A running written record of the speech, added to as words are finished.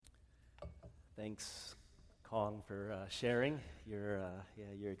Thanks, Kong, for sharing your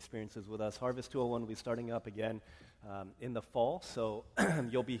experiences with us. Harvest 201 will be starting up again in the fall, so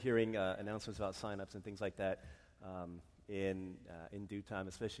you'll be hearing announcements about signups and things like that in due time,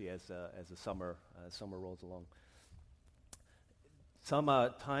 especially as the summer rolls along. Some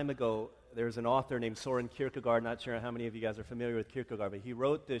time ago, there was an author named Soren Kierkegaard. Not sure how many of you guys are familiar with Kierkegaard, but he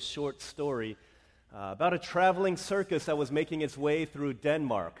wrote this short story about a traveling circus that was making its way through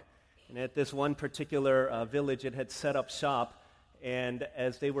Denmark. And at this one particular village, it had set up shop, and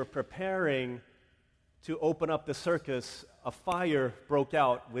as they were preparing to open up the circus, a fire broke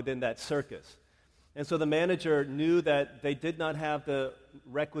out within that circus. And so the manager knew that they did not have the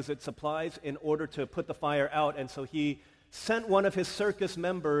requisite supplies in order to put the fire out, and so he sent one of his circus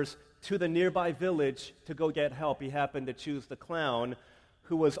members to the nearby village to go get help. He happened to choose the clown,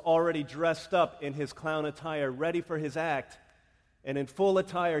 who was already dressed up in his clown attire, ready for his act. And in full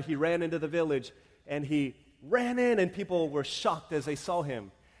attire, he ran into the village, and he ran in, and people were shocked as they saw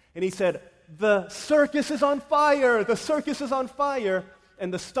him. And he said, "The circus is on fire! The circus is on fire!"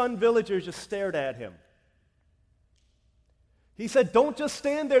 And the stunned villagers just stared at him. He said, "Don't just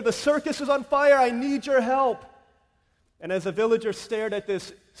stand there. The circus is on fire. I need your help." And as the villagers stared at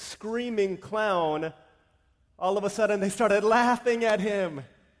this screaming clown, all of a sudden they started laughing at him.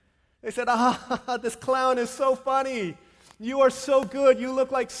 They said, this clown is so funny. You are so good. You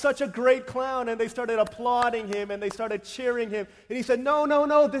look like such a great clown. And they started applauding him, and they started cheering him. And he said,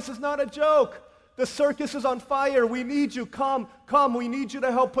 No, this is not a joke. The circus is on fire. We need you. Come. We need you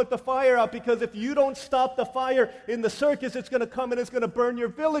to help put the fire out, because if you don't stop the fire in the circus, it's going to come and it's going to burn your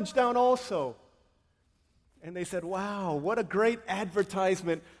village down also. And they said, wow, what a great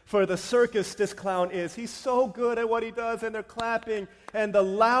advertisement for the circus this clown is. He's so good at what he does, and they're clapping. And the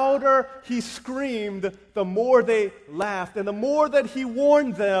louder he screamed, the more they laughed. And the more that he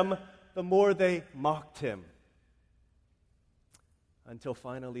warned them, the more they mocked him. Until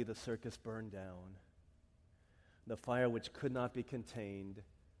finally the circus burned down. The fire, which could not be contained,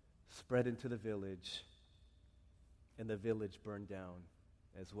 spread into the village, and the village burned down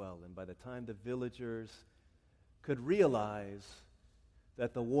as well. And by the time the villagers could realize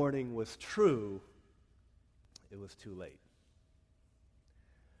that the warning was true, it was too late.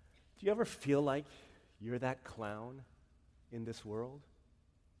 Do you ever feel like you're that clown in this world?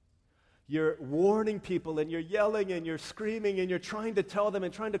 You're warning people, and you're yelling, and you're screaming, and you're trying to tell them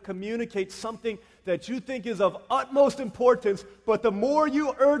and trying to communicate something that you think is of utmost importance, but the more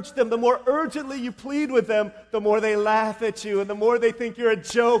you urge them, the more urgently you plead with them, the more they laugh at you, and the more they think you're a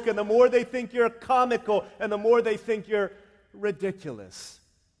joke, and the more they think you're comical, and the more they think you're ridiculous.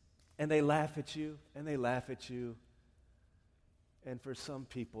 And they laugh at you, and they laugh at you. And for some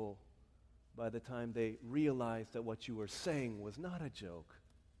people, by the time they realize that what you were saying was not a joke,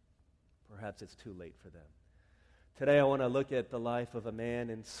 perhaps it's too late for them. Today I want to look at the life of a man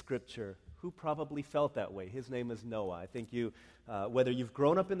in Scripture who probably felt that way. His name is Noah. I think whether you've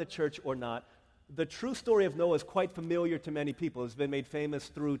grown up in the church or not, the true story of Noah is quite familiar to many people. It's been made famous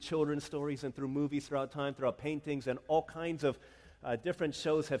through children's stories and through movies throughout time, throughout paintings, and all kinds of different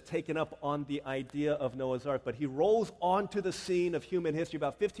shows have taken up on the idea of Noah's Ark. But he rolls onto the scene of human history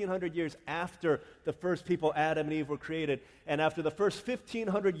about 1,500 years after the first people, Adam and Eve, were created. And after the first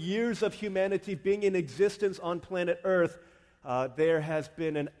 1,500 years of humanity being in existence on planet Earth, there has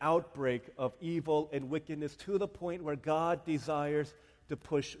been an outbreak of evil and wickedness to the point where God desires to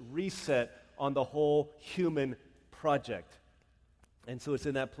push reset on the whole human project. And so it's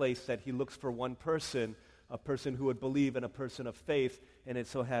in that place that he looks for one person, a person who would believe, and a person of faith, and it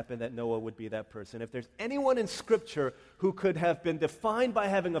so happened that Noah would be that person. If there's anyone in Scripture who could have been defined by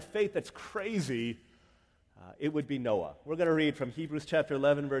having a faith that's crazy, it would be Noah. We're going to read from Hebrews chapter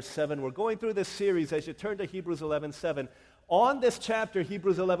 11, verse 7. We're going through this series. As you turn to Hebrews 11:7, on this chapter,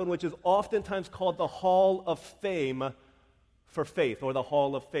 Hebrews 11, which is oftentimes called the Hall of Fame for faith, or the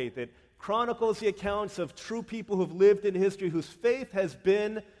Hall of Faith. It chronicles the accounts of true people who've lived in history, whose faith has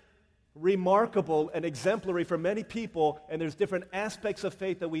been remarkable and exemplary for many people, and there's different aspects of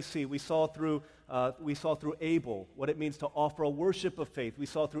faith that we see. We saw through Abel what it means to offer a worship of faith. We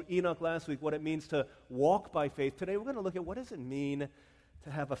saw through Enoch last week what it means to walk by faith. Today we're going to look at what does it mean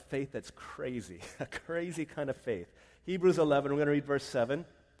to have a faith that's crazy, a crazy kind of faith. Hebrews 11, we're going to read verse 7,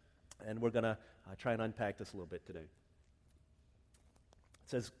 and we're going to try and unpack this a little bit today. It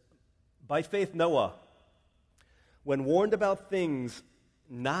says, "By faith Noah, when warned about things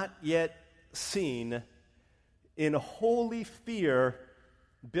not yet seen, in holy fear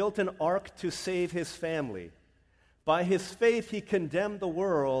built an ark to save his family. By his faith he condemned the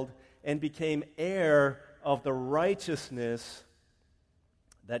world and became heir of the righteousness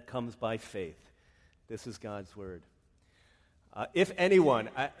that comes by faith." This is God's word. If anyone,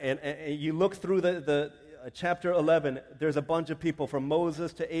 and you look through the chapter 11, there's a bunch of people from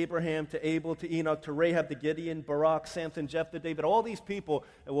Moses to Abraham to Abel to Enoch to Rahab to Gideon, Barak, Samson, Jephthah, David, all these people,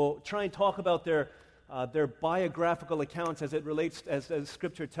 and we'll try and talk about their biographical accounts as it relates, as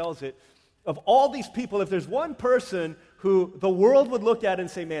Scripture tells it. Of all these people, if there's one person who the world would look at and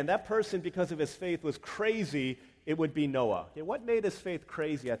say, man, that person, because of his faith, was crazy, it would be Noah. Okay, what made his faith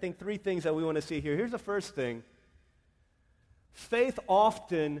crazy? I think three things that we want to see here. Here's the first thing. Faith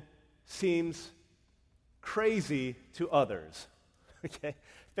often seems crazy to others. Okay?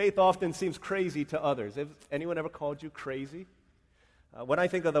 Faith often seems crazy to others. Has anyone ever called you crazy? When I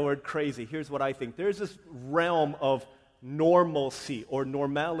think of the word crazy, here's what I think. There's this realm of normalcy or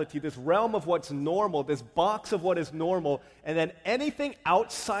normality, this realm of what's normal, this box of what is normal, and then anything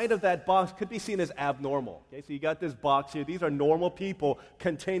outside of that box could be seen as abnormal. Okay, so you got this box here. These are normal people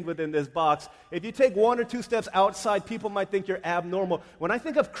contained within this box. If you take one or two steps outside, people might think you're abnormal. When I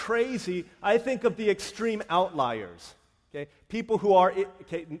think of crazy, I think of the extreme outliers. Okay, people who are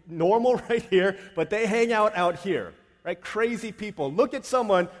normal right here, but they hang out here. Right? Crazy people. Look at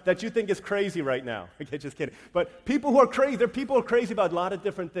someone that you think is crazy right now. Okay, just kidding. But people who are crazy, they're people who are crazy about a lot of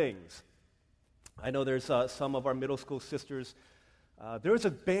different things. I know there's some of our middle school sisters. There was a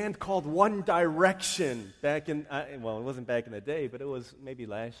band called One Direction back in, well, it wasn't back in the day, but it was maybe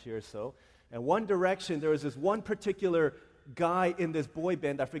last year or so. And One Direction, there was this one particular guy in this boy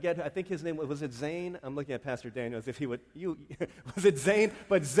band. I forget, I think his name, was it Zane? I'm looking at Pastor Daniel as if he would, was it Zane?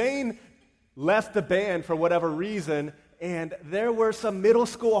 But Zane left the band for whatever reason, and there were some middle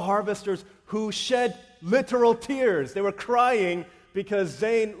school harvesters who shed literal tears. They were crying because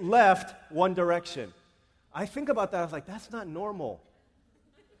Zane left One Direction. I think about that, I was like, that's not normal.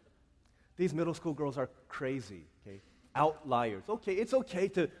 These middle school girls are crazy, okay? Outliers. Okay, it's okay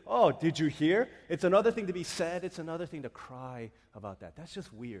to, oh, did you hear? It's another thing to be sad, it's another thing to cry about that. That's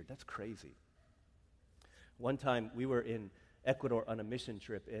just weird, that's crazy. One time we were in Ecuador on a mission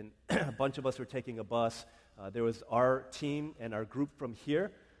trip, and a bunch of us were taking a bus. There was our team and our group from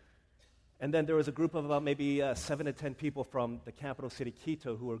here, and then there was a group of about maybe 7 to 10 people from the capital city,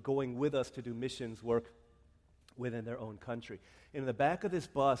 Quito, who were going with us to do missions work within their own country. In the back of this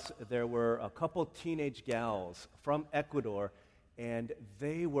bus, there were a couple teenage gals from Ecuador, and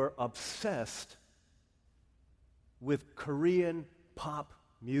they were obsessed with Korean pop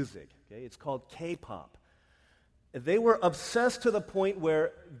music. Okay? It's called K-pop. They were obsessed to the point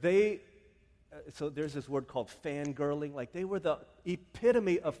where so there's this word called fangirling, like they were the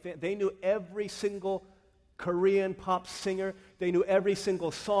epitome of they knew every single Korean pop singer, they knew every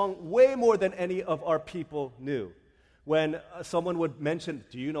single song, way more than any of our people knew. When someone would mention,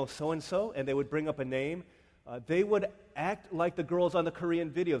 do you know so-and-so, and they would bring up a name, they would act like the girls on the Korean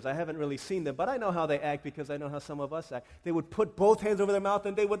videos. I haven't really seen them, but I know how they act because I know how some of us act. They would put both hands over their mouth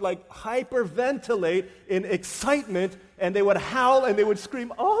and they would like hyperventilate in excitement, and they would howl and they would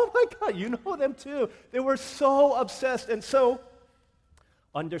scream, oh my God, you know them too. They were so obsessed. And so,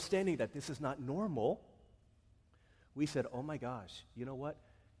 understanding that this is not normal, we said, oh my gosh, you know what?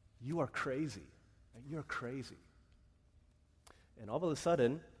 You are crazy. You're crazy. And all of a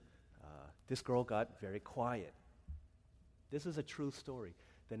sudden, this girl got very quiet. This is a true story.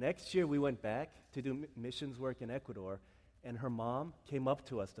 The next year we went back to do missions work in Ecuador, and her mom came up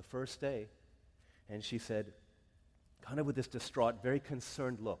to us the first day, and she said, kind of with this distraught, very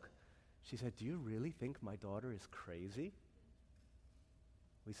concerned look, she said, do you really think my daughter is crazy?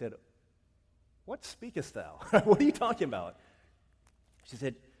 We said, what speakest thou? What are you talking about? She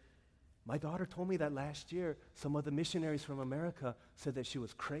said, my daughter told me that last year some of the missionaries from America said that she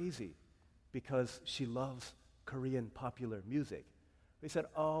was crazy because she loves Korean popular music. We said,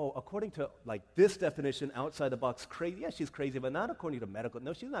 oh, according to like this definition outside the box, crazy, yeah, she's crazy, but not according to medical.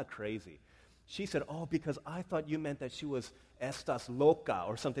 No, she's not crazy. She said, oh, because I thought you meant that she was estas loca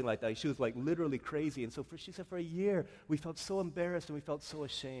or something like that. She was like literally crazy. And so she said for a year, we felt so embarrassed and we felt so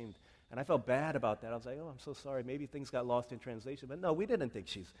ashamed. And I felt bad about that. I was like, oh, I'm so sorry. Maybe things got lost in translation. But no, we didn't think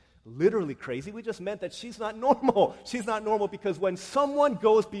she's literally crazy. We just meant that she's not normal. She's not normal because when someone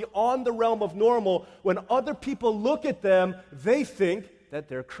goes beyond the realm of normal, when other people look at them, they think that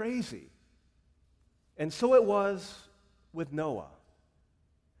they're crazy. And so it was with Noah.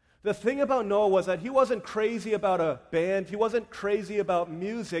 The thing about Noah was that he wasn't crazy about a band. He wasn't crazy about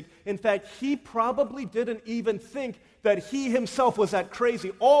music. In fact, he probably didn't even think that he himself was that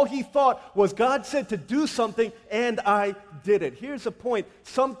crazy. All he thought was God said to do something, and I did it. Here's the point.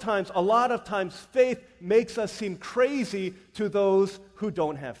 Sometimes, a lot of times, faith makes us seem crazy to those who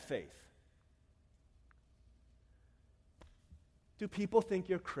don't have faith. Do people think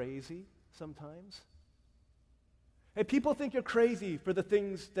you're crazy sometimes? Hey, people think you're crazy for the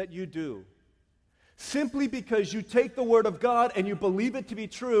things that you do. Simply because you take the Word of God and you believe it to be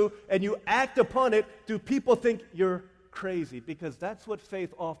true and you act upon it, do people think you're crazy? Because that's what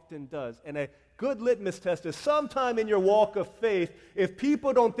faith often does. And a good litmus test is sometime in your walk of faith, if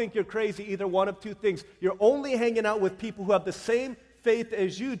people don't think you're crazy, either one of two things. You're only hanging out with people who have the same faith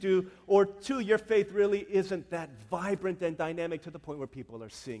as you do, or two, your faith really isn't that vibrant and dynamic to the point where people are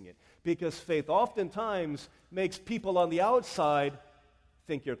seeing it. Because faith oftentimes makes people on the outside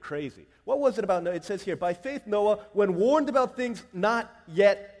think you're crazy. What was it about Noah? It says here, by faith Noah, when warned about things not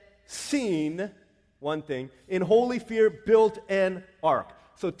yet seen, one thing, in holy fear built an ark.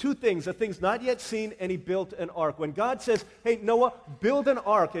 So two things, the things not yet seen, and he built an ark. When God says, hey, Noah, build an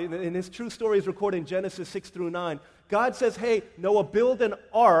ark, and his true story is recorded in Genesis 6 through 9, God says, hey, Noah, build an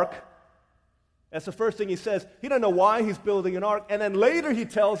ark. That's the first thing he says. He doesn't know why he's building an ark. And then later he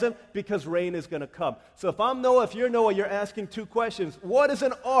tells him, because rain is going to come. So if I'm Noah, if you're Noah, you're asking two questions. What is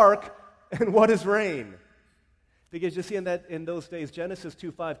an ark and what is rain? Because you see in those days, Genesis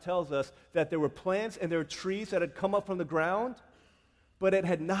 2:5 tells us that there were plants and there were trees that had come up from the ground, but it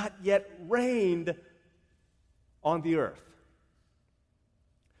had not yet rained on the earth.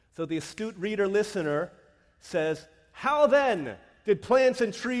 So the astute reader listener says, how then did plants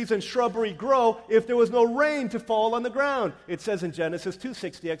and trees and shrubbery grow if there was no rain to fall on the ground? It says in Genesis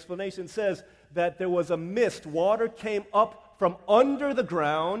 2:6, the explanation says that there was a mist. Water came up from under the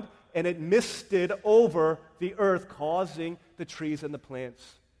ground and it misted over the earth, causing the trees and the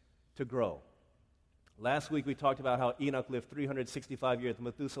plants to grow. Last week we talked about how Enoch lived 365 years,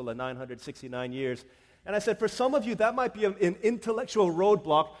 Methuselah 969 years. And I said, for some of you, that might be an intellectual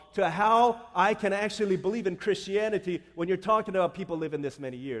roadblock to how I can actually believe in Christianity when you're talking about people living this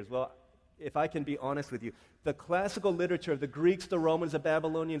many years. Well, if I can be honest with you, the classical literature of the Greeks, the Romans, the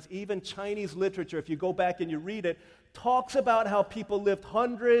Babylonians, even Chinese literature, if you go back and you read it, talks about how people lived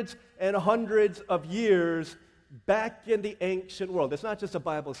hundreds and hundreds of years back in the ancient world. It's not just the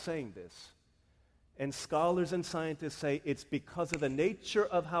Bible saying this. And scholars and scientists say it's because of the nature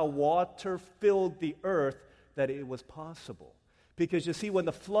of how water filled the earth that it was possible. Because you see, when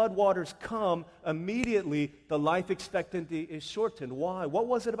the flood waters come, immediately the life expectancy is shortened. Why? What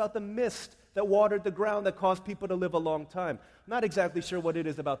was it about the mist that watered the ground that caused people to live a long time? I'm not exactly sure what it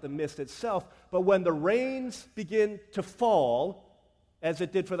is about the mist itself, but when the rains begin to fall, as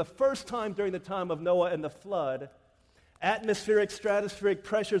it did for the first time during the time of Noah and the flood, atmospheric, stratospheric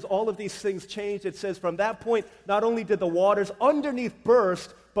pressures, all of these things changed. It says from that point, not only did the waters underneath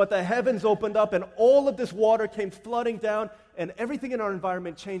burst, but the heavens opened up and all of this water came flooding down and everything in our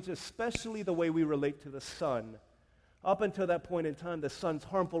environment changed, especially the way we relate to the sun. Up until that point in time, the sun's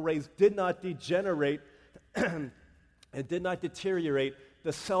harmful rays did not degenerate and did not deteriorate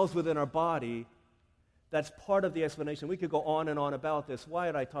the cells within our body. That's part of the explanation. We could go on and on about this. Why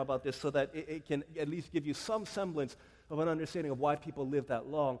did I talk about this? So that it can at least give you some semblance of an understanding of why people live that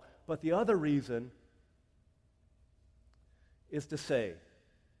long. But the other reason is to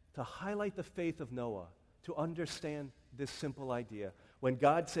highlight the faith of Noah, to understand this simple idea. When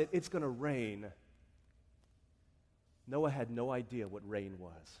God said it's going to rain, Noah had no idea what rain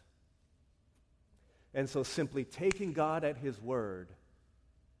was. And so simply taking God at his word,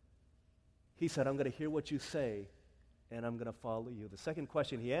 he said, I'm going to hear what you say, and I'm going to follow you. The second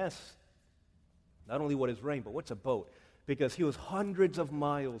question he asks, not only what is rain, but what's a boat? Because he was hundreds of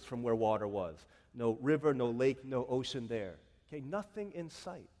miles from where water was. No river, no lake, no ocean there. Okay, nothing in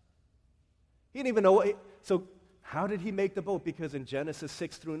sight. He didn't even know. So how did he make the boat? Because in Genesis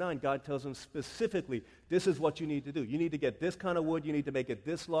 6 through 9, God tells him specifically, this is what you need to do. You need to get this kind of wood. You need to make it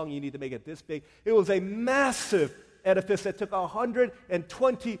this long. You need to make it this big. It was a massive edifice that took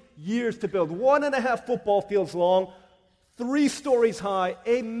 120 years to build. 1.5 football fields long, 3 stories high,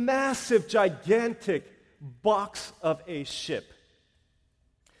 a massive, gigantic box of a ship.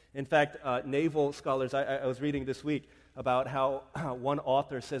 In fact, naval scholars, I was reading this week about how one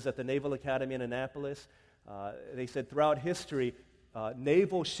author says at the Naval Academy in Annapolis, they said throughout history,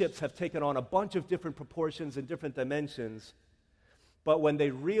 naval ships have taken on a bunch of different proportions and different dimensions. But when they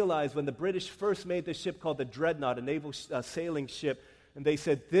realized, when the British first made this ship called the Dreadnought, a naval sailing ship, and they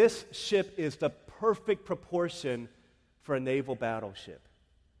said this ship is the perfect proportion for a naval battleship.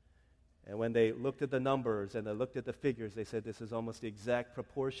 And when they looked at the numbers and they looked at the figures, they said this is almost the exact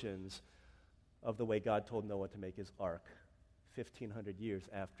proportions of the way God told Noah to make his ark 1,500 years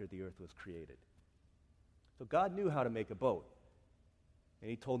after the earth was created. So God knew how to make a boat. And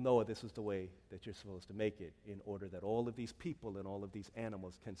he told Noah this is the way that you're supposed to make it in order that all of these people and all of these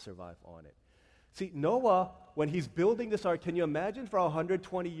animals can survive on it. See, Noah, when he's building this ark, can you imagine for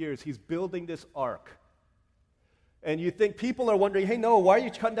 120 years he's building this ark? And you think people are wondering, hey, Noah, why are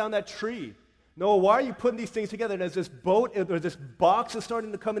you cutting down that tree? Noah, why are you putting these things together? And as this boat or this box is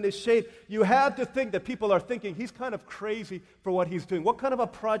starting to come into shape, you have to think that people are thinking he's kind of crazy for what he's doing. What kind of a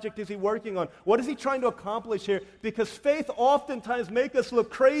project is he working on? What is he trying to accomplish here? Because faith oftentimes makes us look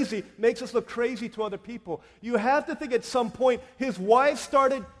crazy to other people. You have to think at some point his wife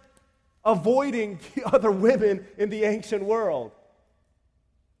started avoiding the other women in the ancient world.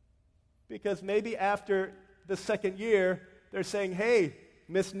 Because maybe after the second year, they're saying, hey,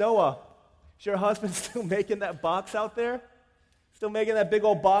 Miss Noah, is your husband still making that box out there? Still making that big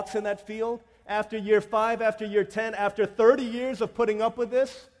old box in that field? After year 5, after year 10, after 30 years of putting up with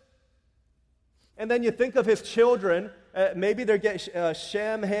this? And then you think of his children. Maybe they're getting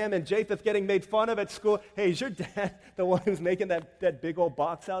Shem, Ham, and Japheth getting made fun of at school. Hey, is your dad the one who's making that big old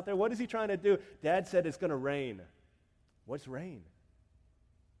box out there? What is he trying to do? Dad said it's going to rain. What's rain?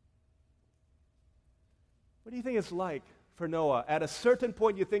 What do you think it's like for Noah? At a certain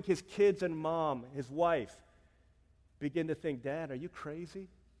point, you think his kids and mom, his wife, begin to think, Dad, are you crazy?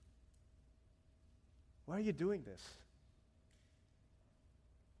 Why are you doing this?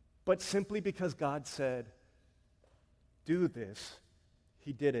 But simply because God said, do this,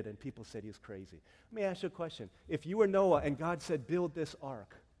 he did it, and people said he was crazy. Let me ask you a question. If you were Noah and God said, build this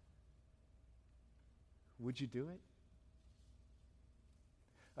ark, would you do it?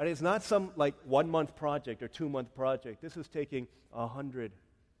 And it's not some 1-month project or 2-month project. This is taking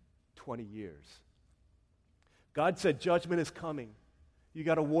 120 years. God said judgment is coming. You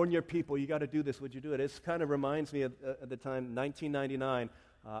got to warn your people. You got to do this. Would you do it? It kind of reminds me of at the time, 1999.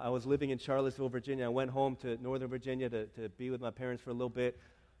 I was living in Charlottesville, Virginia. I went home to Northern Virginia to be with my parents for a little bit.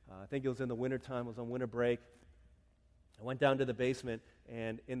 I think it was in the wintertime. I was on winter break. I went down to the basement,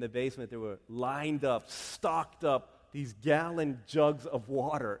 and in the basement there were lined up, stocked up, these gallon jugs of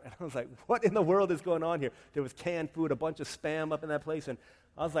water. And I was like, what in the world is going on here? There was canned food, a bunch of Spam up in that place. And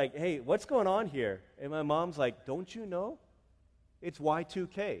I was like, hey, what's going on here? And my mom's like, don't you know? It's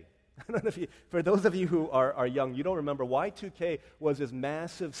Y2K. I don't know if you, for those of you who are young, you don't remember, Y2K was this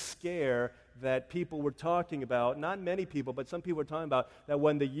massive scare that people were talking about, not many people, but some people were talking about, that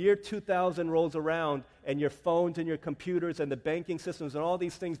when the year 2000 rolls around and your phones and your computers and the banking systems and all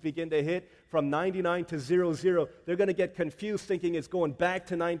these things begin to hit from 99 to 00, they're going to get confused thinking it's going back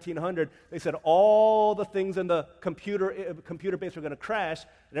to 1900. They said all the things in the computer base are going to crash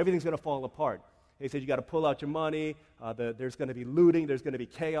and everything's going to fall apart. They said you got to pull out your money, there's going to be looting, there's going to be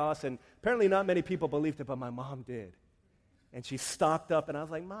chaos, and apparently not many people believed it, but my mom did. And she stocked up, and I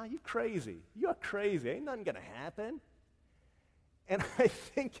was like, Ma, you crazy. You're crazy. Ain't nothing going to happen. And I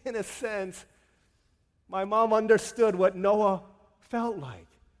think, in a sense, my mom understood what Noah felt like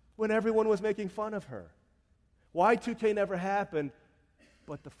when everyone was making fun of her. Y2K never happened,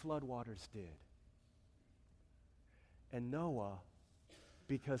 but the floodwaters did. And Noah,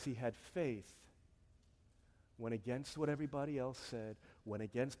 because he had faith, went against what everybody else said, went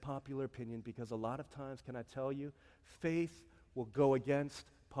against popular opinion, because a lot of times, can I tell you, faith will go against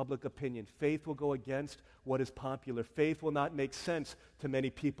public opinion. Faith will go against what is popular. Faith will not make sense to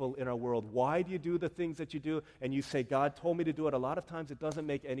many people in our world. Why do you do the things that you do? And you say, God told me to do it. A lot of times it doesn't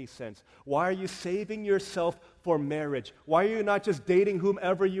make any sense. Why are you saving yourself for marriage? Why are you not just dating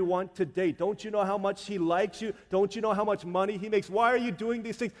whomever you want to date? Don't you know how much he likes you? Don't you know how much money he makes? Why are you doing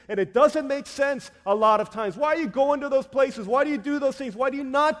these things? And it doesn't make sense a lot of times. Why are you going to those places? Why do you do those things? Why do you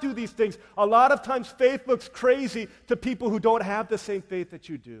not do these things? A lot of times faith looks crazy to people who don't have the same faith that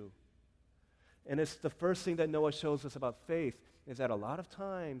you do. And it's the first thing that Noah shows us about faith, is that a lot of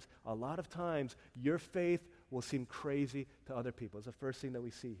times, your faith will seem crazy to other people. It's the first thing that we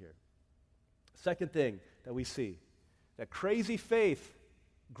see here. Second thing that we see, that crazy faith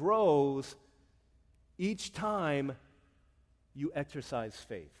grows each time you exercise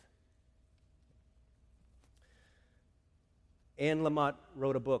faith. Anne Lamott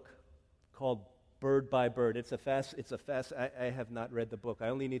wrote a book called Bird by Bird. I have not read the book. I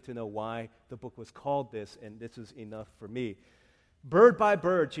only need to know why the book was called this, and this is enough for me. Bird by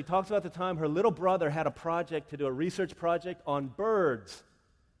Bird. She talks about the time her little brother had a project to do, a research project on birds.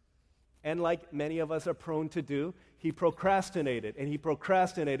 And like many of us are prone to do, he procrastinated, and he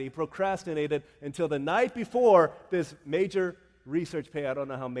procrastinated until the night before this major research paper. I don't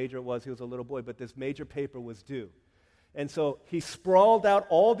know how major it was. He was a little boy, but this major paper was due. And so he sprawled out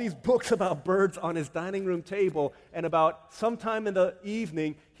all these books about birds on his dining room table, and about sometime in the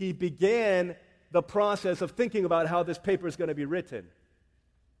evening, he began the process of thinking about how this paper is going to be written.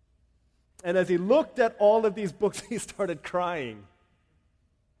 And as he looked at all of these books, he started crying.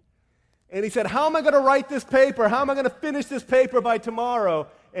 And he said, how am I going to write this paper? How am I going to finish this paper by tomorrow?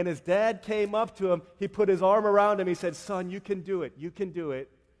 and his dad came up to him. He put his arm around him. He said, "Son, you can do it. You can do it."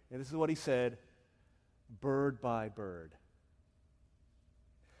 And this is what he said, bird by bird.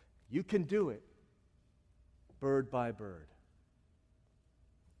 You can do it, bird by bird.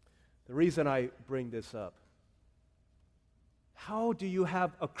 The reason I bring this up, how do you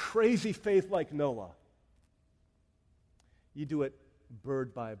have a crazy faith like Noah? You do it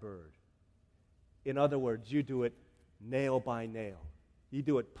bird by bird. In other words, you do it nail by nail. You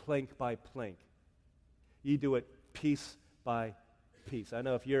do it plank by plank. You do it piece by piece. I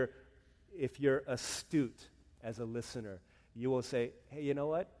know if you're astute as a listener, you will say, "Hey, you know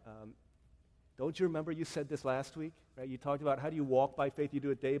what? Don't you remember you said this last week? Right? You talked about how do you walk by faith? You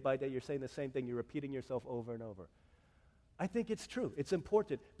do it day by day. You're saying the same thing. You're repeating yourself over and over." I think it's true. It's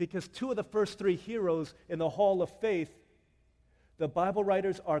important because two of the first three heroes in the Hall of Faith, the Bible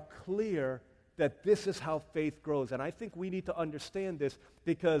writers are clear that this is how faith grows. And I think we need to understand this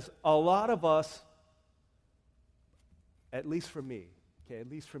because a lot of us, at least for me,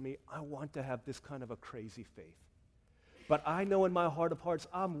 I want to have this kind of a crazy faith. But I know in my heart of hearts,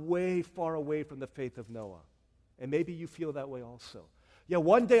 I'm way far away from the faith of Noah. And maybe you feel that way also. Yeah,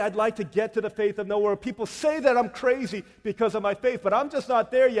 one day I'd like to get to the faith of Noah where people say that I'm crazy because of my faith, but I'm just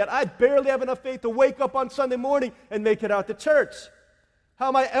not there yet. I barely have enough faith to wake up on Sunday morning and make it out to church. How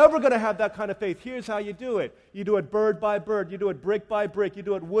am I ever going to have that kind of faith? Here's how you do it. You do it bird by bird. You do it brick by brick. You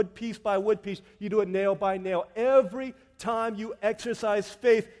do it wood piece by wood piece. You do it nail by nail. Every time you exercise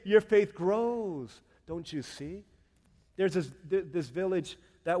faith, your faith grows. Don't you see? There's this village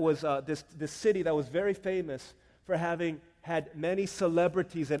that was, this city that was very famous for having had many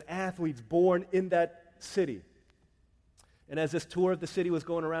celebrities and athletes born in that city. And as this tour of the city was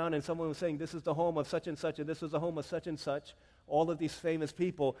going around and someone was saying, this is the home of such and such, and this is the home of such and such, all of these famous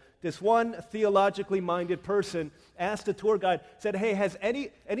people, this one theologically minded person asked the tour guide, said, "Hey, has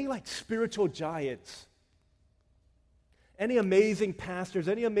any like spiritual giants, any amazing pastors,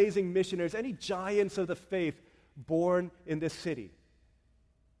 any amazing missionaries, any giants of the faith born in this city?"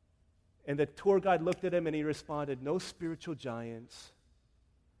 And the tour guide looked at him and he responded, "No spiritual giants,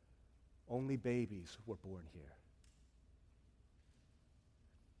 only babies were born here."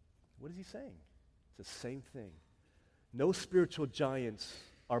 What is he saying? It's the same thing. No spiritual giants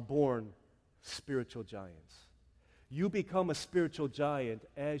are born spiritual giants. You become a spiritual giant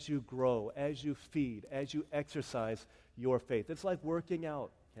as you grow, as you feed, as you exercise your faith. It's like working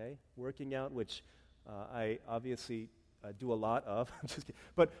out, okay? Working out, which I obviously do a lot of. I'm just kidding.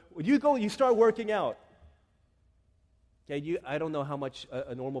 But when you start working out, okay, I don't know how much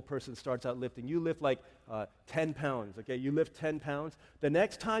a normal person starts out lifting. You lift like 10 pounds, okay? You lift 10 pounds. The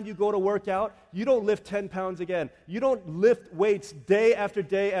next time you go to work out, you don't lift 10 pounds again. You don't lift weights day after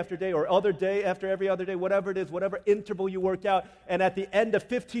day after day or other day after every other day, whatever it is, whatever interval you work out. And at the end of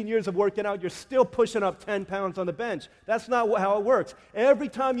 15 years of working out, you're still pushing up 10 pounds on the bench. That's not how it works. Every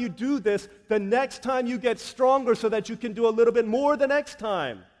time you do this, the next time you get stronger so that you can do a little bit more the next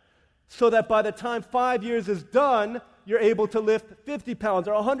time. So that by the time 5 years is done, you're able to lift 50 pounds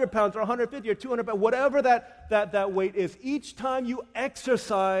or 100 pounds or 150 or 200 pounds, whatever that weight is. Each time you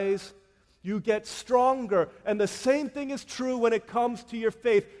exercise, you get stronger. And the same thing is true when it comes to your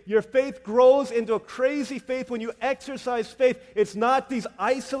faith. Your faith grows into a crazy faith when you exercise faith. It's not these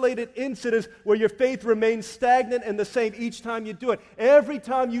isolated incidents where your faith remains stagnant and the same each time you do it. Every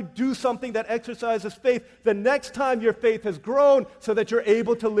time you do something that exercises faith, the next time your faith has grown so that you're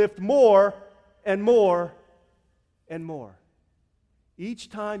able to lift more and more and more. Each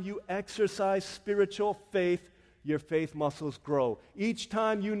time you exercise spiritual faith, your faith muscles grow. Each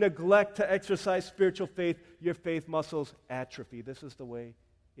time you neglect to exercise spiritual faith, your faith muscles atrophy. This is the way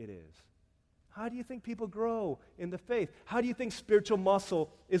it is. How do you think people grow in the faith? How do you think spiritual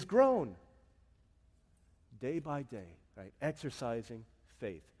muscle is grown? Day by day, right? Exercising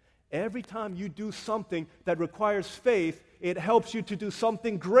faith. Every time you do something that requires faith, it helps you to do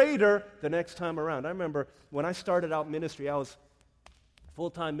something greater the next time around. I remember when I started out ministry, I was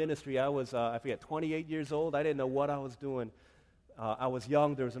full-time ministry. I was, 28 years old. I didn't know what I was doing. I was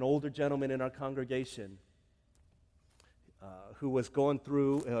young. There was an older gentleman in our congregation who was going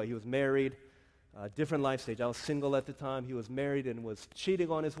through, he was married, different life stage. I was single at the time. He was married and was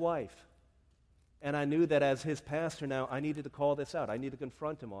cheating on his wife. And I knew that as his pastor now, I needed to call this out. I needed to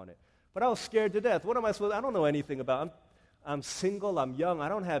confront him on it. But I was scared to death. What am I supposed to, I don't know anything about. I'm single, I'm young,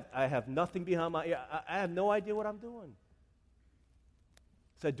 I have nothing behind my ear. I have no idea what I'm doing.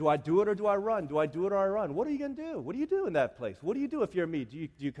 Said, do I do it or do I run? Do I do it or I run? What are you going to do? What do you do in that place? What do you do if you're me? Do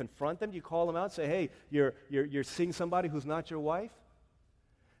you confront them? Do you call them out and say, hey, you're seeing somebody who's not your wife?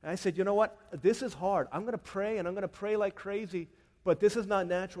 And I said, you know what? This is hard. I'm going to pray, and I'm going to pray like crazy, but this is not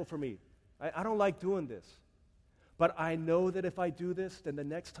natural for me. I don't like doing this. But I know that if I do this, then the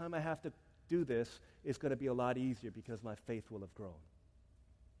next time I have to do this, it's going to be a lot easier because my faith will have grown.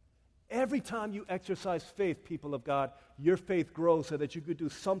 Every time you exercise faith, people of God, your faith grows so that you could do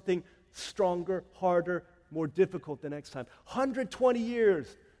something stronger, harder, more difficult the next time. 120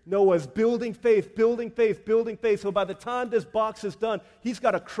 years, Noah's building faith, building faith, building faith. So by the time this box is done, he's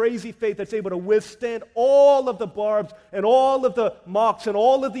got a crazy faith that's able to withstand all of the barbs and all of the mocks and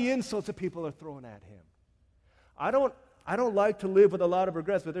all of the insults that people are throwing at him. I don't like to live with a lot of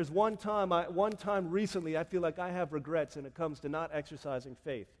regrets, but there's one time recently I feel like I have regrets when it comes to not exercising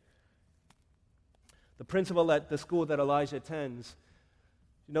faith. The principal at the school that Elijah attends,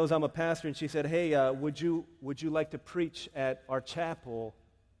 she knows I'm a pastor, and she said, hey, would you like to preach at our chapel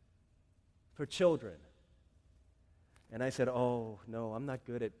for children? And I said, oh, no, I'm not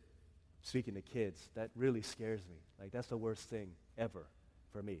good at speaking to kids. That really scares me. Like, that's the worst thing ever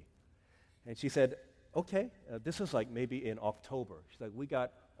for me. And she said, okay, this is like maybe in October. She's like, we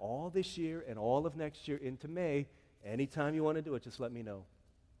got all this year and all of next year into May. Anytime you want to do it, just let me know.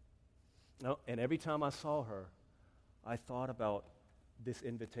 No, and every time I saw her, I thought about this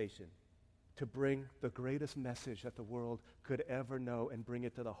invitation to bring the greatest message that the world could ever know and bring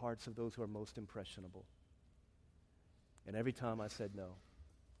it to the hearts of those who are most impressionable. And every time I said no.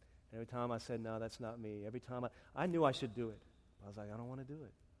 Every time I said, no, that's not me. Every time I knew I should do it. I was like, I don't want to do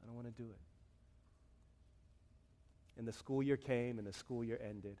it. I don't want to do it. And the school year came and the school year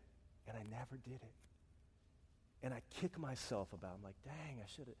ended, and I never did it. And I kick myself about it. I'm like, dang, I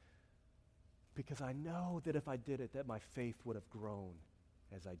should have. Because I know that if I did it, that my faith would have grown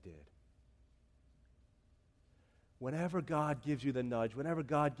as I did. Whenever God gives you the nudge, whenever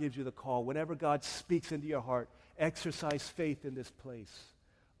God gives you the call, whenever God speaks into your heart, exercise faith in this place.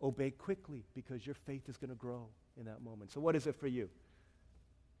 Obey quickly because your faith is going to grow in that moment. So what is it for you?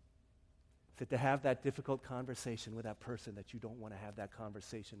 Is it to have that difficult conversation with that person that you don't want to have that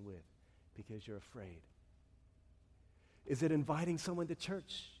conversation with because you're afraid? Is it inviting someone to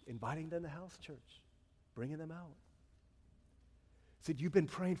church, inviting them to house church, bringing them out? Is it you've been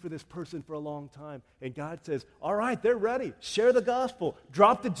praying for this person for a long time, and God says, all right, they're ready. Share the gospel.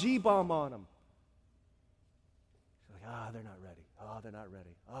 Drop the G-bomb on them. You're like, they're not ready. They're not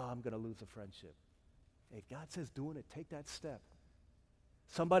ready. I'm going to lose a friendship. If God says doing it, take that step.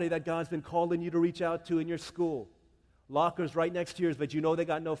 Somebody that God's been calling you to reach out to in your school. Lockers right next to yours, but you know they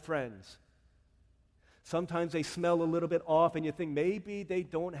got no friends. Sometimes they smell a little bit off, and you think maybe they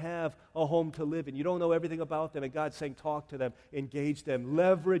don't have a home to live in. You don't know everything about them, and God's saying talk to them, engage them,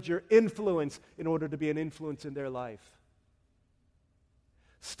 leverage your influence in order to be an influence in their life.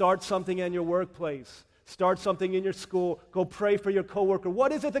 Start something in your workplace. Start something in your school. Go pray for your coworker.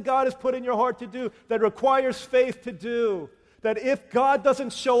 What is it that God has put in your heart to do that requires faith to do? That if God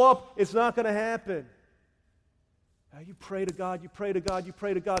doesn't show up, it's not going to happen. Now you pray to God, you pray to God, you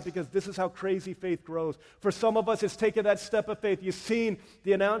pray to God, because this is how crazy faith grows. For some of us, it's taking that step of faith. You've seen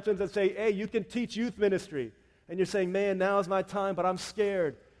the announcements that say, hey, you can teach youth ministry. And you're saying, man, now's my time, but I'm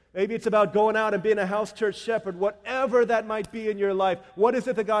scared. Maybe it's about going out and being a house church shepherd, whatever that might be in your life. What is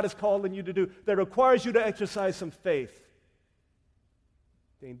it that God is calling you to do that requires you to exercise some faith?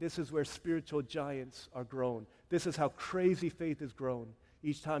 This is where spiritual giants are grown. This is how crazy faith is grown.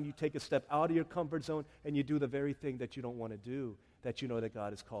 Each time you take a step out of your comfort zone and you do the very thing that you don't want to do, that you know that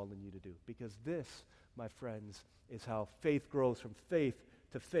God is calling you to do. Because this, my friends, is how faith grows from faith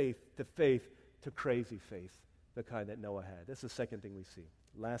to faith to faith to crazy faith, the kind that Noah had. That's the second thing we see.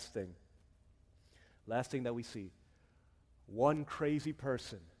 Last thing that we see. One crazy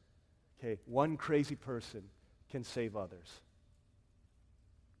person can save others.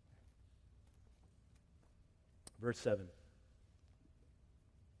 Verse 7.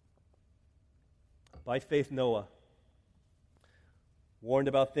 By faith, Noah, warned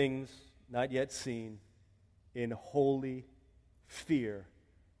about things not yet seen, in holy fear,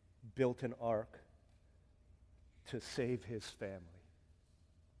 built an ark to save his family.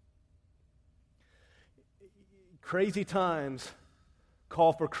 Crazy times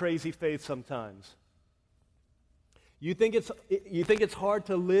call for crazy faith sometimes. You think it's hard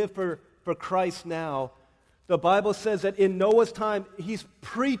to live for Christ now. The Bible says that in Noah's time, he's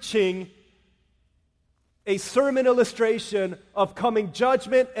preaching a sermon illustration of coming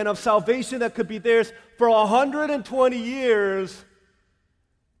judgment and of salvation that could be theirs for 120 years,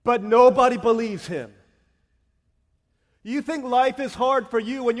 but nobody believes him. You think life is hard for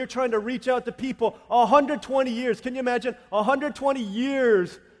you when you're trying to reach out to people 120 years. Can you imagine 120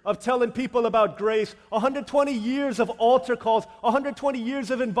 years of telling people about grace, 120 years of altar calls, 120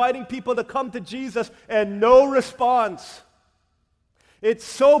 years of inviting people to come to Jesus, and no response? It's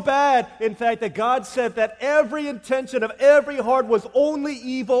so bad, in fact, that God said that every intention of every heart was only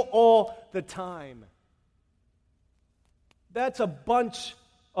evil all the time. That's a bunch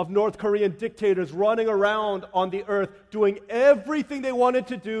of North Korean dictators running around on the earth doing everything they wanted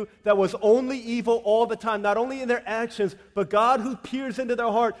to do that was only evil all the time, not only in their actions, but God, who peers into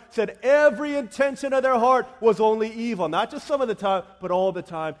their heart, said every intention of their heart was only evil, not just some of the time, but all the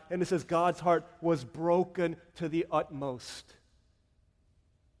time. And it says God's heart was broken to the utmost.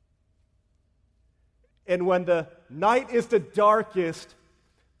 And when the night is the darkest,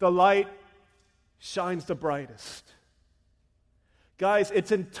 the light shines the brightest. Guys,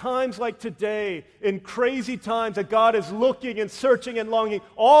 it's in times like today, in crazy times, that God is looking and searching and longing.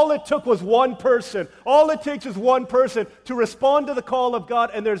 All it took was one person. All it takes is one person to respond to the call of God,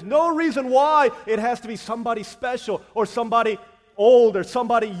 and there's no reason why it has to be somebody special or somebody old or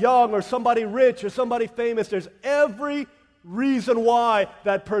somebody young or somebody rich or somebody famous. There's every reason why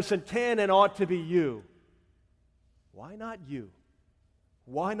that person can and ought to be you. Why not you?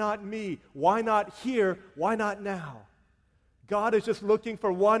 Why not me? Why not here? Why not now? God is just looking for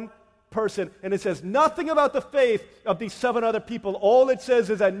one person, and it says nothing about the faith of these 7 other people. All it says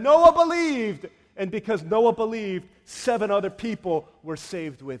is that Noah believed, and because Noah believed, 7 other people were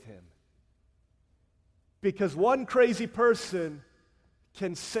saved with him. Because one crazy person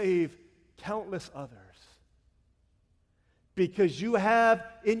can save countless others. Because you have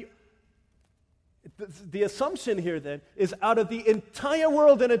in the assumption here then is out of the entire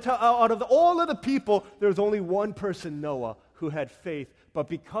world and out of all of the people, there's only one person, Noah, who had faith. But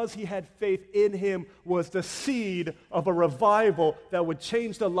because he had faith in him was the seed of a revival that would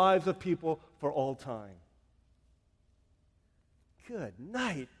change the lives of people for all time. Good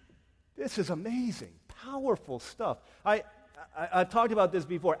night. This is amazing, powerful stuff. I talked about this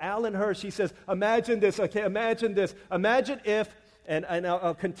before. Alan Hirsch, he says, imagine this, okay, imagine this. Imagine if, and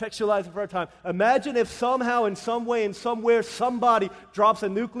I'll contextualize it for our time. Imagine if somehow, in some way, in somewhere, somebody drops a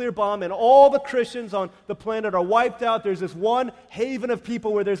nuclear bomb and all the Christians on the planet are wiped out. There's this one haven of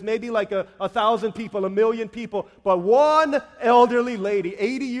people where there's maybe like 1,000 people, 1,000,000 people, but one elderly lady,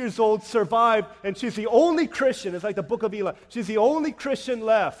 80 years old, survived, and she's the only Christian. It's like the book of Eli. She's the only Christian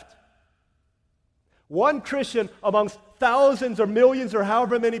left. One Christian amongst thousands or millions or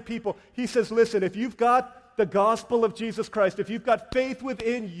however many people. He says, listen, if you've got the gospel of Jesus Christ, if you've got faith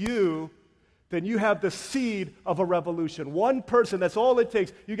within you, then you have the seed of a revolution. One person, that's all it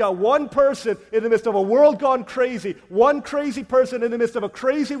takes. You got one person in the midst of a world gone crazy, one crazy person in the midst of a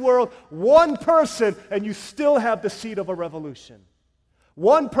crazy world, one person, and you still have the seed of a revolution.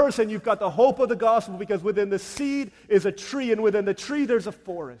 One person, you've got the hope of the gospel, because within the seed is a tree, and within the tree there's a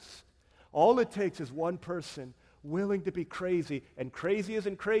forest. All it takes is one person willing to be crazy, and crazy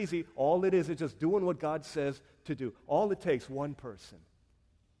isn't crazy. All it is just doing what God says to do. All it takes, one person.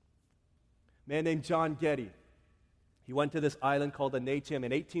 A man named John Getty. He went to this island called Anachim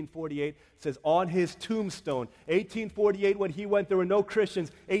in 1848. It says on his tombstone, 1848 when he went, there were no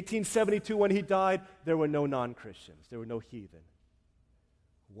Christians. 1872 when he died, there were no non-Christians. There were no heathen.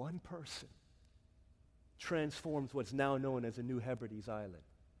 One person transforms what's now known as the New Hebrides Island.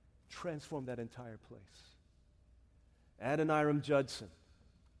 Transformed that entire place. Adoniram Judson,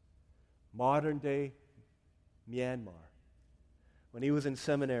 modern-day Myanmar. When he was in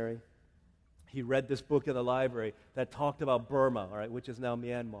seminary, he read this book in the library that talked about Burma, all right, which is now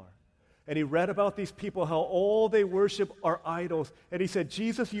Myanmar. And he read about these people, how all they worship are idols. And he said,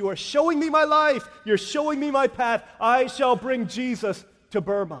 Jesus, you are showing me my life. You're showing me my path. I shall bring Jesus to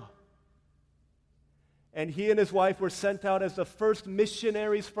Burma. And he and his wife were sent out as the first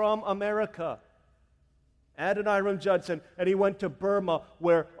missionaries from America. Adoniram Judson, and he went to Burma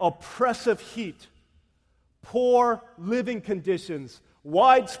where oppressive heat, poor living conditions,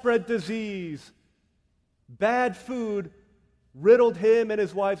 widespread disease, bad food riddled him and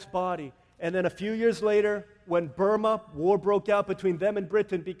his wife's body. And then a few years later, when Burma, war broke out between them and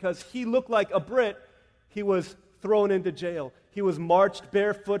Britain because he looked like a Brit, he was thrown into jail. He was marched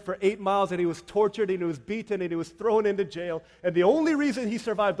barefoot for 8 miles, and he was tortured, and he was beaten, and he was thrown into jail. And the only reason he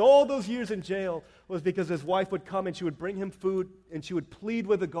survived all those years in jail was because his wife would come, and she would bring him food, and she would plead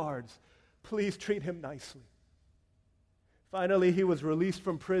with the guards, please treat him nicely. Finally, he was released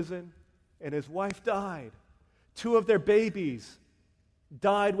from prison, and his wife died. 2 of their babies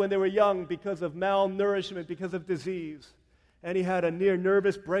died when they were young because of malnourishment, because of disease. And he had a near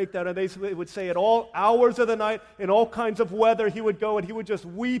nervous breakdown, and they would say at all hours of the night, in all kinds of weather, he would go and he would just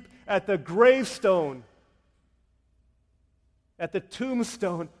weep at the gravestone, at the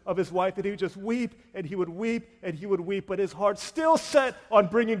tombstone of his wife, and he would just weep, and he would weep, and he would weep, but his heart still set on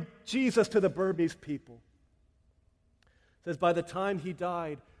bringing Jesus to the Burmese people. It says by the time he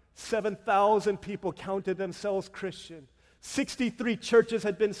died, 7,000 people counted themselves Christian. 63 churches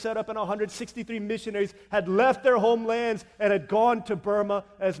had been set up, and 163 missionaries had left their homelands and had gone to Burma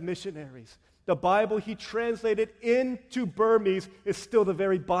as missionaries. The Bible he translated into Burmese is still the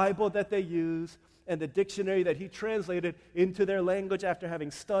very Bible that they use, and the dictionary that he translated into their language after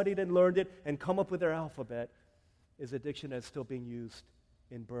having studied and learned it and come up with their alphabet is a dictionary that's still being used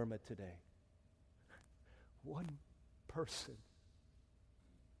in Burma today. One person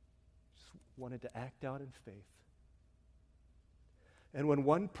just wanted to act out in faith. And when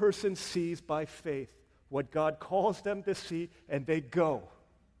one person sees by faith what God calls them to see, and they go,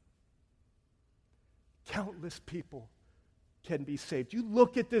 countless people can be saved. You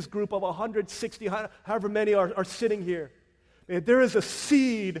look at this group of 160, however many are sitting here. Man, there is a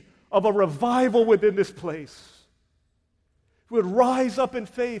seed of a revival within this place. We would rise up in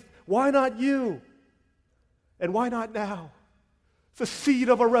faith. Why not you? And why not now? It's a seed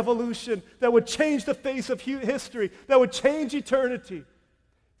of a revolution that would change the face of history, that would change eternity,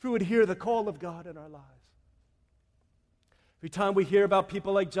 if we would hear the call of God in our lives. Every time we hear about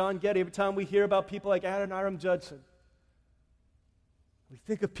people like John Getty, every time we hear about people like Adoniram Judson, we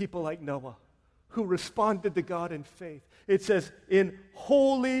think of people like Noah, who responded to God in faith. It says, in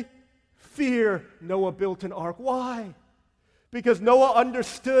holy fear, Noah built an ark. Why? Because Noah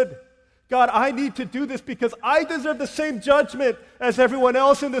understood, God, I need to do this because I deserve the same judgment as everyone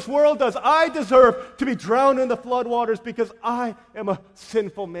else in this world does. I deserve to be drowned in the floodwaters because I am a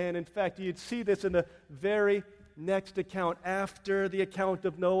sinful man. In fact, you'd see this in the very next account, after the account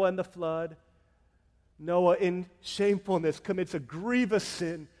of Noah and the flood. Noah, in shamefulness, commits a grievous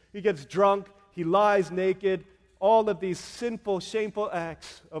sin. He gets drunk, he lies naked, all of these sinful, shameful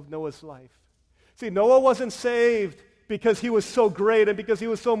acts of Noah's life. See, Noah wasn't saved because he was so great and because he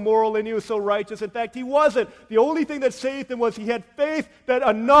was so moral and he was so righteous. In fact, he wasn't. The only thing that saved him was he had faith that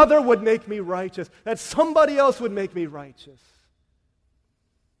another would make me righteous, that somebody else would make me righteous.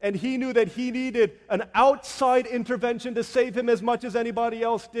 And he knew that he needed an outside intervention to save him as much as anybody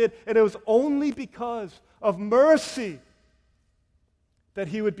else did. And it was only because of mercy that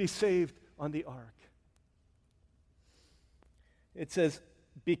he would be saved on the ark. It says,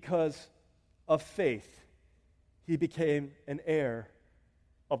 because of faith, he became an heir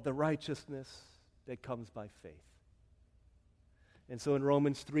of the righteousness that comes by faith. And so in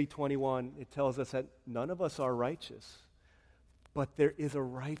Romans 3:21, it tells us that none of us are righteous, but there is a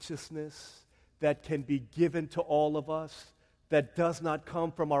righteousness that can be given to all of us that does not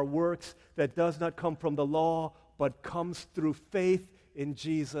come from our works, that does not come from the law, but comes through faith in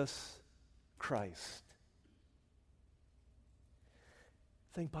Jesus Christ.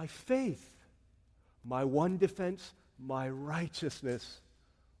 Think, by faith, my one defense, my righteousness.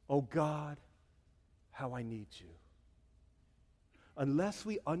 Oh God, how I need you. Unless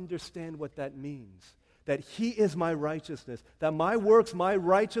we understand what that means, that he is my righteousness, that my works, my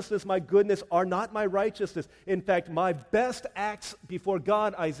righteousness, my goodness are not my righteousness. In fact, my best acts before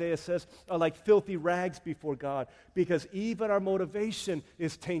God, Isaiah says, are like filthy rags before God, because even our motivation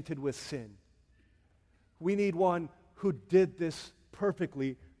is tainted with sin. We need one who did this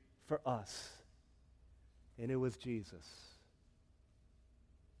perfectly for us, and it was Jesus.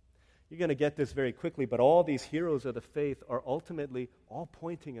 You're going to get this very quickly, but all these heroes of the faith are ultimately all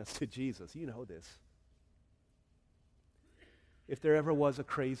pointing us to Jesus. You know this. If there ever was a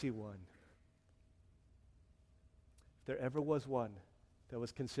crazy one, if there ever was one that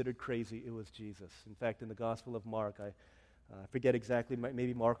was considered crazy, it was Jesus. In fact, in the Gospel of Mark, I forget exactly,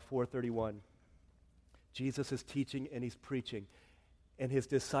 maybe Mark 4:31, Jesus is teaching and he's preaching, and his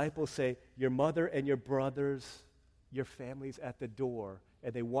disciples say, your mother and your brothers, your family's at the door,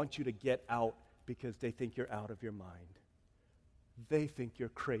 and they want you to get out because they think you're out of your mind. They think you're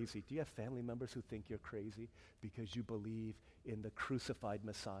crazy. Do you have family members who think you're crazy because you believe in the crucified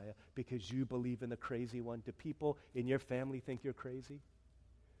Messiah, because you believe in the crazy one? Do people in your family think you're crazy?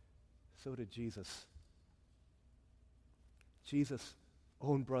 So did Jesus. Jesus'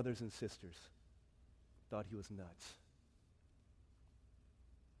 own brothers and sisters thought he was nuts.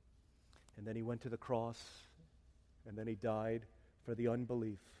 And then he went to the cross, and then he died for the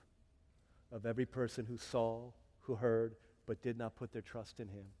unbelief of every person who saw, who heard, but did not put their trust in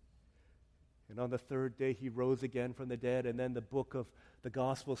him. And on the third day, he rose again from the dead. And then the book of the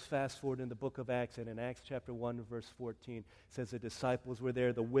Gospels, fast forward in the book of Acts, and in Acts chapter 1, verse 14, it says the disciples were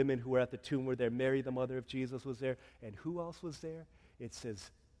there, the women who were at the tomb were there, Mary, the mother of Jesus, was there. And who else was there? It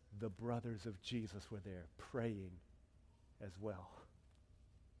says the brothers of Jesus were there, praying as well.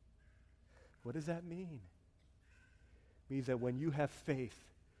 What does that mean? It means that when you have faith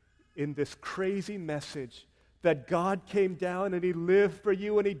in this crazy message that God came down and He lived for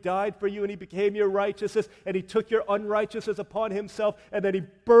you and He died for you and He became your righteousness and He took your unrighteousness upon Himself and then He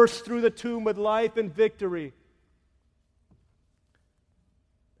burst through the tomb with life and victory.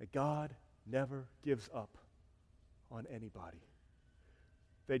 That God never gives up on anybody.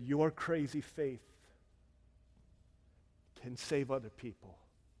 That your crazy faith can save other people.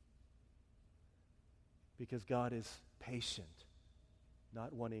 Because God is patient,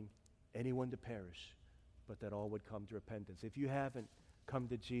 not wanting anyone to perish, but that all would come to repentance. If you haven't come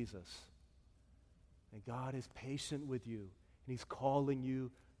to Jesus, and God is patient with you, and He's calling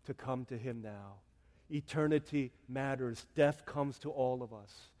you to come to Him now. Eternity matters. Death comes to all of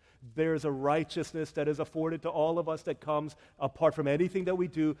us. There's a righteousness that is afforded to all of us that comes apart from anything that we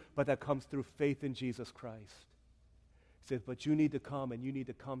do, but that comes through faith in Jesus Christ. He says, but you need to come, and you need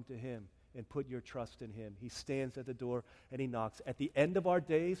to come to Him and put your trust in Him. He stands at the door and He knocks. At the end of our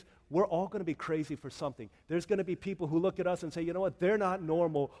days, we're all going to be crazy for something. There's going to be people who look at us and say, you know what, they're not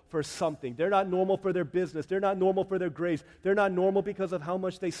normal for something. They're not normal for their business. They're not normal for their grades. They're not normal because of how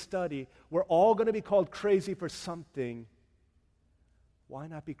much they study. We're all going to be called crazy for something. Why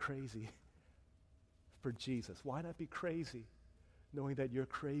not be crazy for Jesus? Why not be crazy knowing that your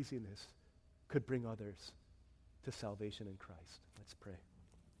craziness could bring others to salvation in Christ? Let's pray.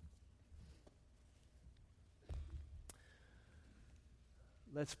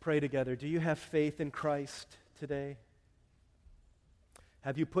 Let's pray together. Do you have faith in Christ today?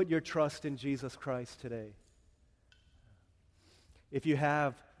 Have you put your trust in Jesus Christ today? If you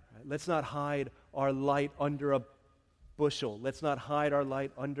have, let's not hide our light under a bushel. Let's not hide our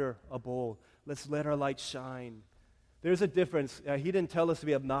light under a bowl. Let's let our light shine. There's a difference. He didn't tell us to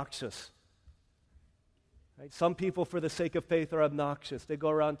be obnoxious. Right? Some people, for the sake of faith, are obnoxious. They go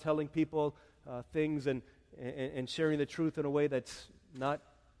around telling people things and sharing the truth in a way that's not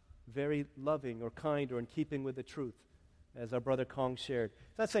very loving or kind or in keeping with the truth, as our brother Kong shared.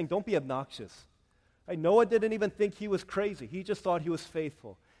 He's not saying don't be obnoxious. Noah didn't even think he was crazy. He just thought he was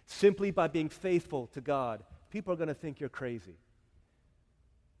faithful. Simply by being faithful to God, people are going to think you're crazy.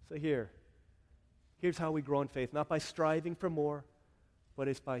 So here's how we grow in faith. Not by striving for more, but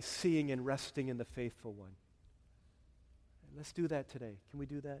it's by seeing and resting in the faithful one. And let's do that today. Can we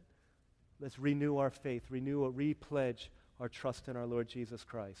do that? Let's renew our faith, re-pledge our trust in our Lord Jesus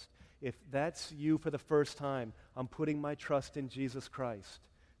Christ. If that's you for the first time, I'm putting my trust in Jesus Christ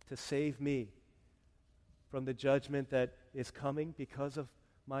to save me from the judgment that is coming because of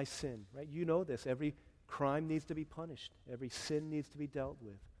my sin. Right? You know this. Every crime needs to be punished. Every sin needs to be dealt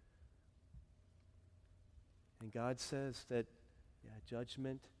with. And God says that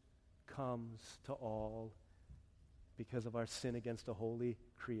judgment comes to all because of our sin against a holy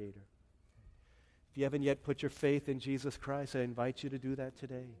Creator. If you haven't yet put your faith in Jesus Christ, I invite you to do that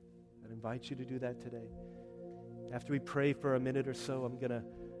today. I invite you to do that today. After we pray for a minute or so, I'm going to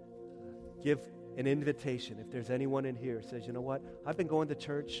give an invitation. If there's anyone in here who says, you know what, I've been going to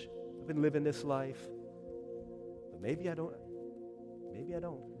church, I've been living this life, but maybe I don't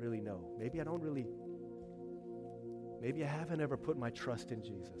really know. Maybe I haven't ever put my trust in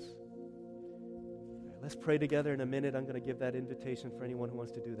Jesus. Let's pray together in a minute. I'm going to give that invitation for anyone who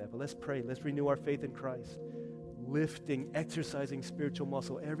wants to do that. But let's pray. Let's renew our faith in Christ. Lifting, exercising spiritual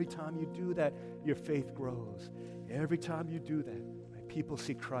muscle. Every time you do that, your faith grows. Every time you do that, people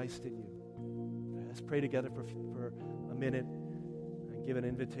see Christ in you. Let's pray together for a minute and give an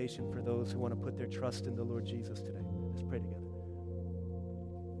invitation for those who want to put their trust in the Lord Jesus today. Let's pray together.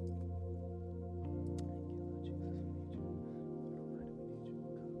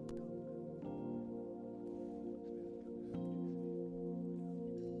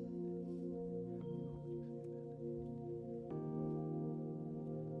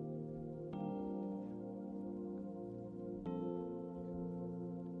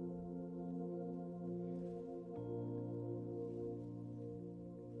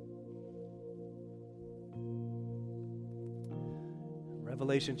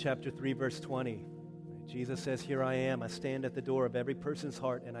 Revelation chapter 3, verse 20. Jesus says, here I am. I stand at the door of every person's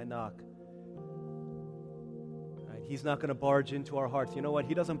heart and I knock. Right? He's not going to barge into our hearts. You know what?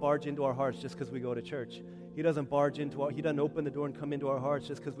 He doesn't barge into our hearts just because we go to church. He doesn't open the door and come into our hearts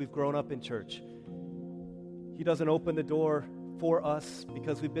just because we've grown up in church. He doesn't open the door for us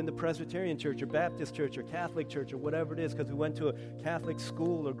because we've been to Presbyterian church or Baptist church or Catholic church or whatever it is, because we went to a Catholic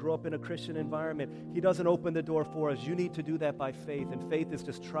school or grew up in a Christian environment. He doesn't open the door for us. You need to do that by faith, and faith is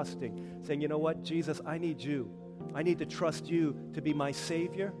just trusting, saying, you know what, Jesus, I need you. I need to trust you to be my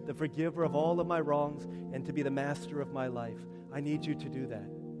Savior, the forgiver of all of my wrongs, and to be the master of my life. I need you to do that.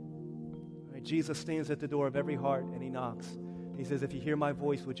 Right? Jesus stands at the door of every heart and He knocks. He says, if you hear my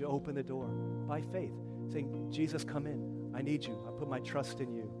voice, would you open the door by faith? saying, Jesus, come in. I need you. I put my trust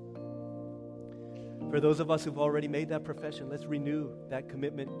in you. For those of us who've already made that profession, let's renew that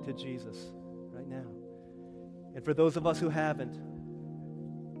commitment to Jesus right now. And for those of us who haven't,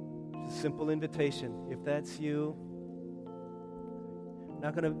 just a simple invitation. If that's you, I'm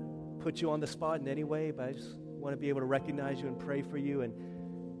not going to put you on the spot in any way, but I just want to be able to recognize you and pray for you and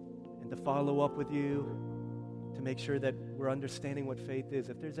to follow up with you to make sure that we're understanding what faith is.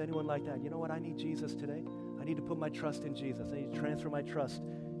 If there's anyone like that, you know what? I need Jesus today. I need to put my trust in Jesus. I need to transfer my trust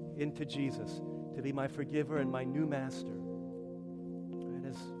into Jesus to be my forgiver and my new master. And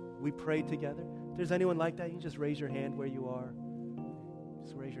as we pray together, if there's anyone like that, you can just raise your hand where you are.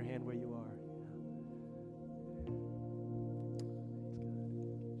 Just raise your hand where you are.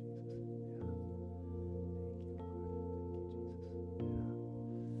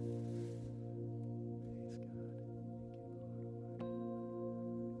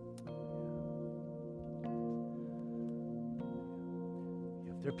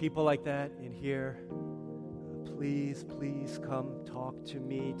 If there are people like that in here, please come talk to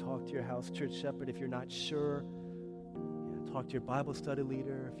me, talk to your house church shepherd. If you're not sure, talk to your Bible study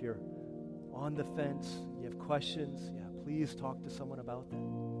leader. If you're on the fence, you have questions, please talk to someone about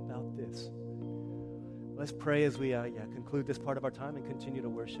this. Let's pray as we conclude this part of our time and continue to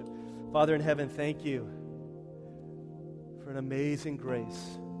worship. Father in heaven, thank you for an amazing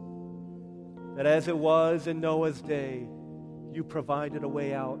grace that as it was in Noah's day, you provided a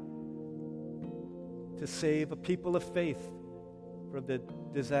way out to save a people of faith from the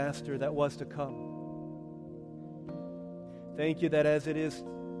disaster that was to come. Thank you that as it is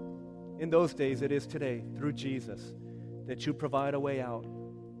in those days, it is today, through Jesus, that you provide a way out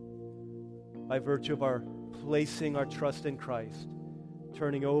by virtue of our placing our trust in Christ,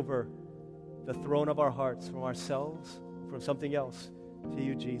 turning over the throne of our hearts from ourselves, from something else, to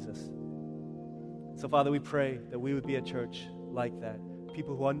you, Jesus. So, Father, we pray that we would be a church like that,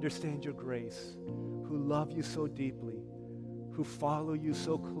 people who understand your grace, who love you so deeply, who follow you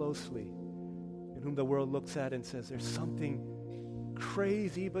so closely, and whom the world looks at and says, there's something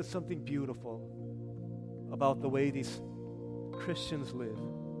crazy but something beautiful about the way these Christians live.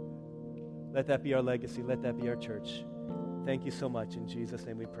 Let that be our legacy. Let that be our church. Thank you so much. In Jesus'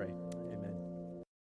 name we pray.